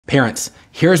Parents,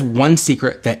 here's one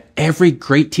secret that every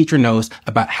great teacher knows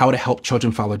about how to help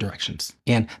children follow directions.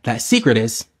 And that secret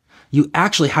is you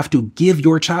actually have to give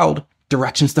your child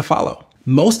directions to follow.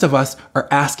 Most of us are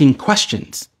asking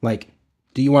questions like,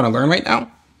 do you want to learn right now?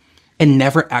 And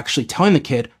never actually telling the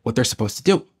kid what they're supposed to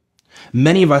do.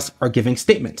 Many of us are giving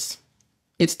statements.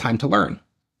 It's time to learn.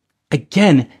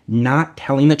 Again, not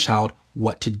telling the child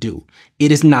what to do.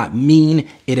 It is not mean.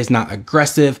 It is not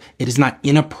aggressive. It is not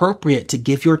inappropriate to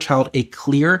give your child a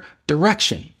clear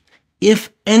direction. If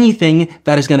anything,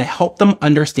 that is going to help them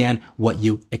understand what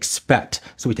you expect.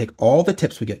 So we take all the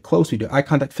tips, we get close, we do eye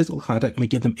contact, physical contact, and we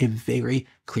give them a very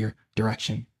clear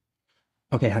direction.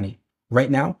 Okay, honey,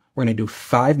 right now, we're going to do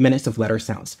 5 minutes of letter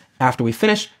sounds. After we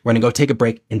finish, we're going to go take a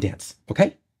break and dance.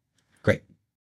 Okay? Great.